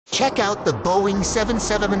Check out the Boeing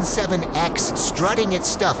 777X strutting its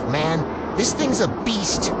stuff, man. This thing's a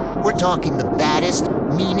beast. We're talking the baddest,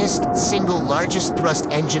 meanest, single largest thrust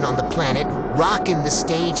engine on the planet, rocking the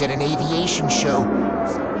stage at an aviation show.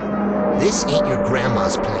 This ain't your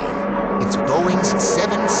grandma's plane. It's Boeing's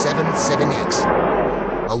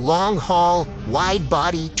 777X. A long-haul,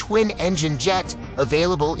 wide-body, twin-engine jet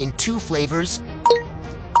available in 2 flavors.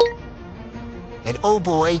 And oh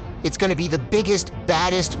boy, it's gonna be the biggest,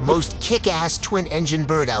 baddest, most kick-ass twin-engine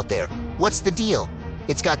bird out there. What's the deal?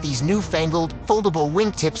 It's got these newfangled, foldable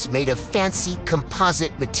wingtips made of fancy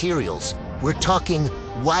composite materials. We're talking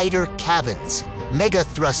wider cabins,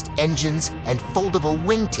 mega-thrust engines, and foldable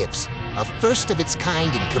wingtips. A first of its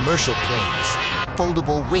kind in commercial planes.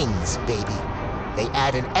 Foldable wings, baby. They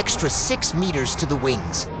add an extra 6 meters to the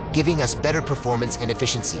wings, giving us better performance and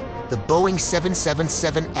efficiency. The Boeing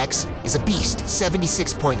 777X is a beast,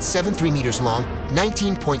 76.73 meters long,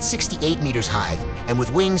 19.68 meters high, and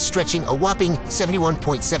with wings stretching a whopping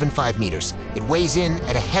 71.75 meters. It weighs in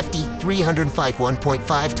at a hefty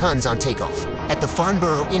 351.5 tons on takeoff. At the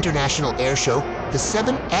Farnborough International Air Show, the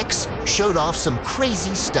 7X showed off some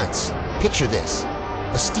crazy stunts. Picture this.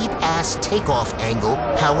 A steep-ass takeoff angle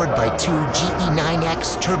powered by 2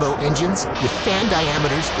 GE9X turbo engines with fan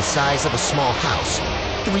diameters the size of a small house,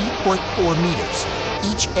 3.4 meters.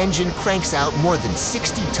 Each engine cranks out more than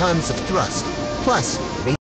 60 tons of thrust. Plus,